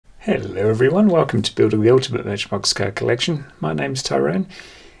Hello everyone, welcome to Building the Ultimate Matchbox Car Collection. My name's Tyrone,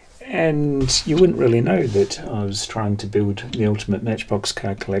 and you wouldn't really know that I was trying to build the Ultimate Matchbox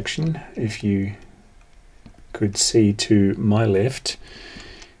Car Collection if you could see to my left,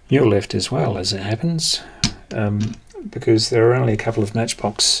 your left as well as it happens, because there are only a couple of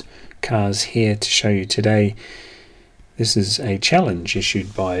Matchbox cars here to show you today. This is a challenge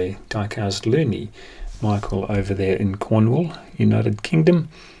issued by Diecast Loonie, Michael over there in Cornwall, United Kingdom.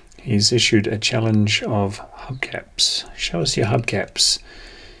 He's issued a challenge of hubcaps. Show us your hubcaps.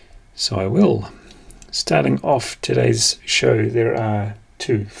 So I will. Starting off today's show, there are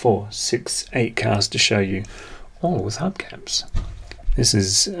 2, 4, 6, 8 cars to show you, all with hubcaps. This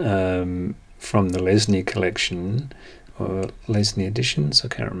is from the Lesney collection, or Lesney editions, I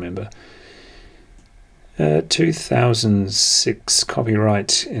can't remember. 2006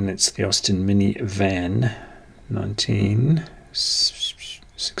 copyright, and it's the Austin Mini Van,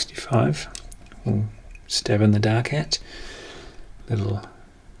 1965. We'll stab in the dark at. Little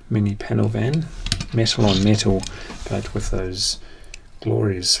mini panel van, metal on metal, but with those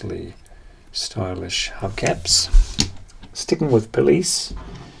gloriously stylish hubcaps. Sticking with police,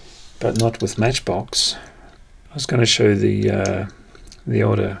 but not with Matchbox. I was going to show the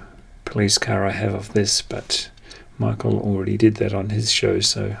older police car I have of this, but Michael already did that on his show,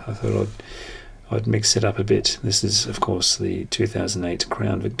 so I thought I'd mix it up a bit. This is, of course, the 2008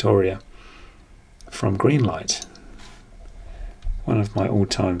 Crown Victoria from Greenlight. One of my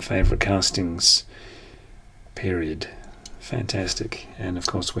all-time favourite castings, period. Fantastic. And of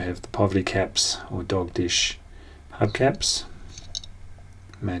course we have the poverty caps, or dog dish hubcaps.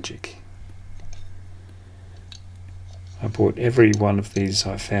 Magic. I bought every one of these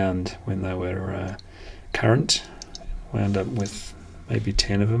I found when they were current. Wound up with maybe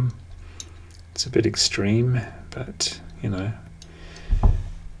 10 of them. It's a bit extreme, but you know,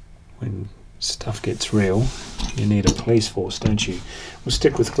 when stuff gets real, you need a police force, don't you? We'll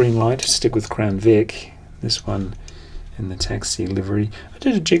stick with Greenlight, stick with Crown Vic. This one in the taxi livery. I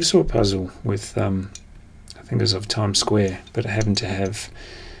did a jigsaw puzzle with, I think it was of Times Square, but I happened to have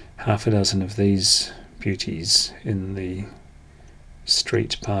half a dozen of these beauties in the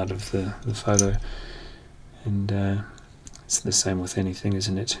street part of the photo, and it's the same with anything,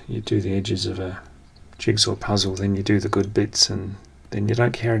 isn't it? You do the edges of a jigsaw puzzle, then you do the good bits, and then you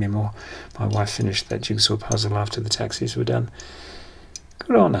don't care anymore. My wife finished that jigsaw puzzle after the taxis were done.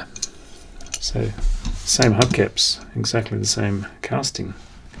 Good on her. So same hubcaps, exactly the same casting,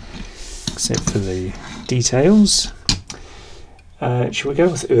 except for the details. Should we go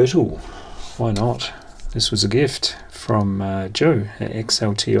with Ertl? Why not? This was a gift from Joe at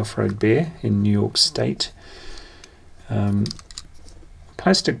XLT Off-Road Bear in New York State.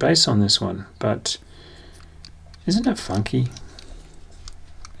 Plastic base on this one, but isn't it funky?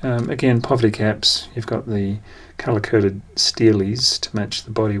 Again, poverty caps. You've got the colour-coded steelies to match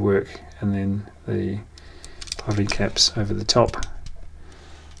the bodywork, and then the poverty caps over the top.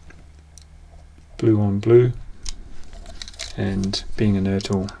 Blue on blue, and being an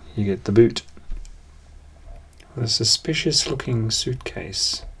Ertl, you get the boot. A suspicious looking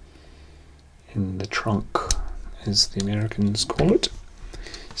suitcase in the trunk, as the Americans call it.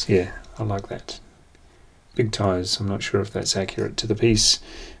 So yeah, I like that. Big tyres, I'm not sure if that's accurate to the piece,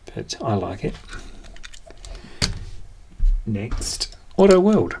 but I like it. Next, Auto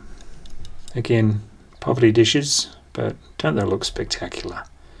World. Again, poverty dishes, but don't they look spectacular?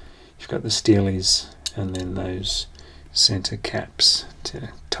 You've got the steelies and then those centre caps to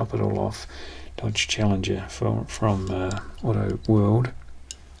top it all off. Dodge Challenger from Auto World,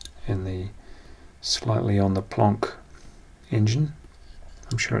 and the slightly on the plonk engine.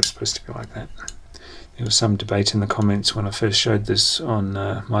 I'm sure it's supposed to be like that. There was some debate in the comments when I first showed this on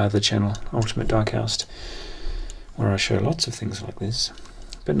my other channel, Ultimate Diecast, where I show lots of things like this,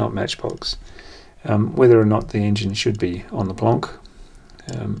 but not Matchbox. Whether or not the engine should be on the plonk,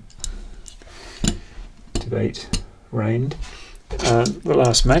 debate reigned. The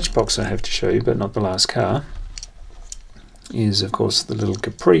last Matchbox I have to show you, but not the last car, is of course the little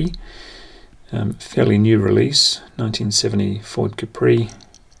Capri. Fairly new release, 1970 Ford Capri.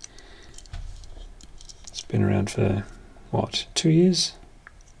 It's been around for, what, 2 years?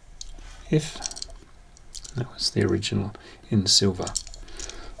 If? That was the original in silver.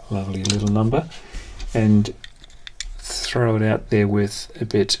 Lovely little number. And throw it out there with a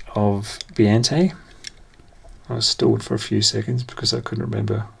bit of Biante. I was stalled for a few seconds because I couldn't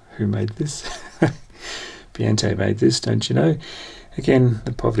remember who made this. Biante made this, don't you know? Again,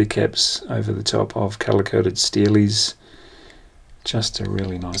 the poverty caps over the top of colour-coded steelies. Just a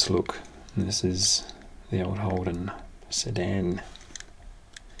really nice look. And this is the old Holden sedan.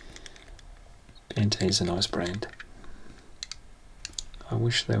 Ante's a nice brand. I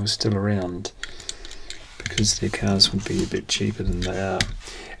wish they were still around, because their cars would be a bit cheaper than they are.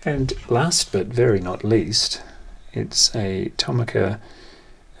 And last but very not least, it's a Tomica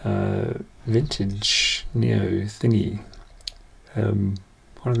vintage Neo thingy.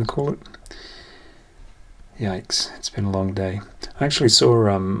 What do they call it? Yikes, it's been a long day. I actually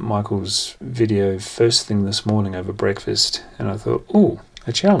saw Michael's video first thing this morning over breakfast, and I thought, oh,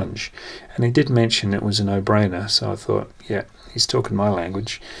 a challenge. And he did mention it was a no-brainer, so I thought, yeah, he's talking my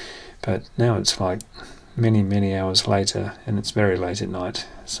language. But now it's like many, many hours later, and it's very late at night,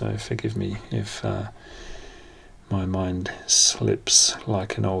 so forgive me if my mind slips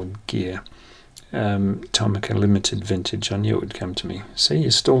like an old gear. Tomica Limited Vintage, I knew it would come to me. See,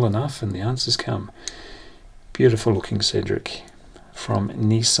 you stall enough and the answers come. Beautiful looking Cedric from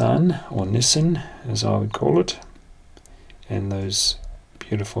Nissan, or Nissan as I would call it, and those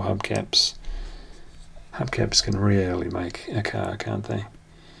beautiful hubcaps. Hubcaps can really make a car, can't they?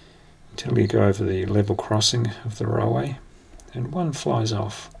 Until you go over the level crossing of the railway and one flies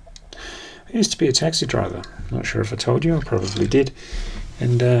off. I used to be a taxi driver, not sure if I told you, I probably did,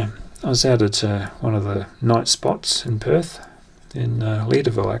 and I was out at one of the night spots in Perth, in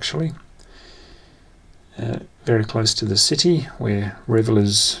Leederville actually, very close to the city where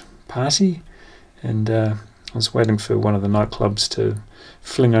revellers party, and I was waiting for one of the nightclubs to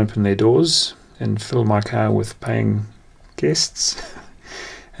fling open their doors and fill my car with paying guests.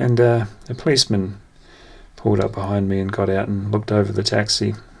 And a policeman pulled up behind me and got out and looked over the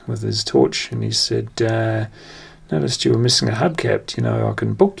taxi with his torch, and he said, noticed you were missing a hubcap, you know, I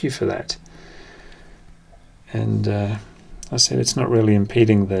can book you for that. And I said, it's not really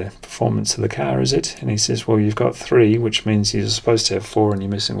impeding the performance of the car, is it? And he says, well, you've got 3, which means you're supposed to have 4 and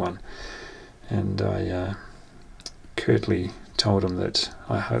you're missing 1. And I curtly told him that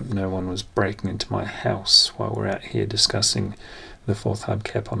I hope no one was breaking into my house while we're out here discussing the 4th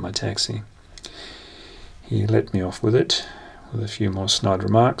hubcap on my taxi. He let me off with it, with a few more snide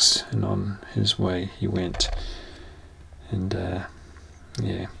remarks, and on his way he went. And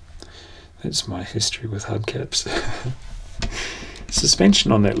yeah, that's my history with hubcaps.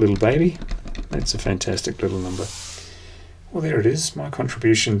 Suspension on that little baby, that's a fantastic little number. Well, there it is, my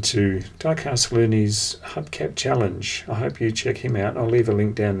contribution to Diecast Loonie's Hubcap Challenge. I hope you check him out. I'll leave a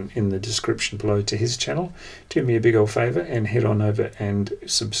link down in the description below to his channel. Do me a big old favour and head on over and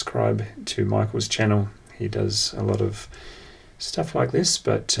subscribe to Michael's channel. He does a lot of stuff like this,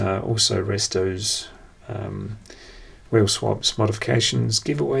 but also restos, wheel swaps, modifications,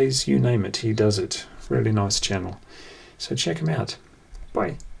 giveaways, you name it, he does it. Really nice channel. So check him out.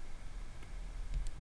 Bye.